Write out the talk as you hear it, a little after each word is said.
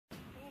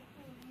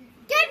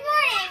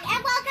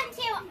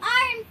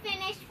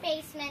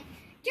basement.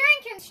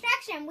 During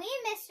construction, we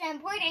missed an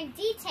important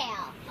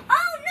detail.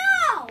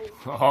 Oh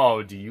no!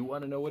 Oh, do you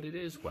want to know what it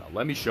is? Well,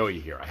 let me show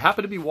you here. I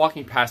happen to be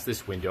walking past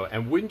this window,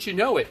 and wouldn't you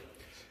know it,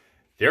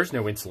 there's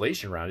no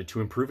insulation around it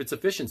to improve its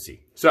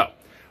efficiency. So,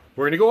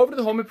 we're going to go over to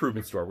the home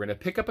improvement store. We're going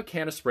to pick up a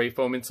can of spray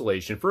foam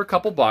insulation for a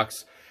couple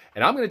bucks,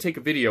 and I'm going to take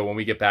a video when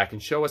we get back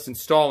and show us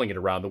installing it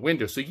around the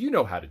window so you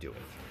know how to do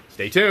it.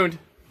 Stay tuned.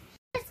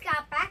 Just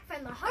got back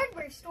from the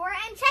hardware store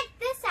and check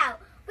this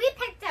out. We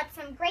picked up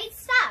some great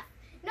stuff.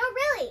 No,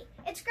 really,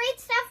 it's great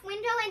stuff,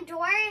 window and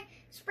door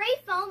spray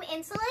foam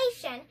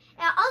insulation.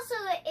 It also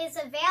is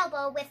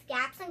available with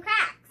gaps and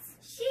cracks.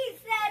 She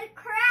said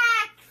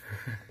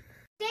cracks!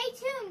 Stay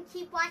tuned,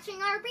 keep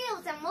watching our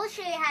reels, and we'll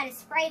show you how to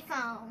spray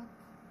foam.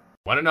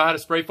 Want to know how to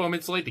spray foam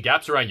insulate the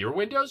gaps around your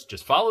windows?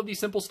 Just follow these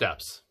simple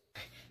steps.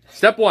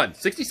 Step 1,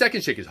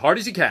 60-second shake as hard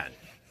as you can.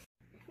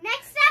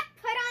 Next step,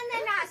 put on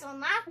the nozzle,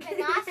 not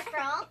the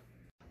nostril.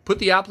 Put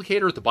the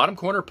applicator at the bottom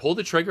corner, pull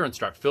the trigger, and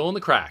start filling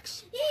the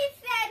cracks. He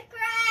said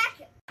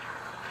crack!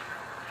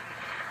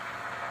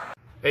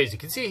 As you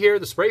can see here,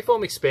 the spray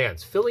foam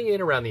expands, filling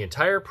in around the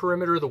entire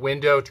perimeter of the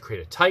window to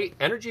create a tight,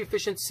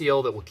 energy-efficient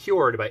seal that will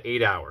cure in about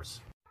 8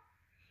 hours.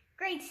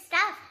 Great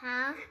stuff,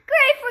 huh?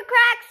 Great for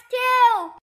cracks too!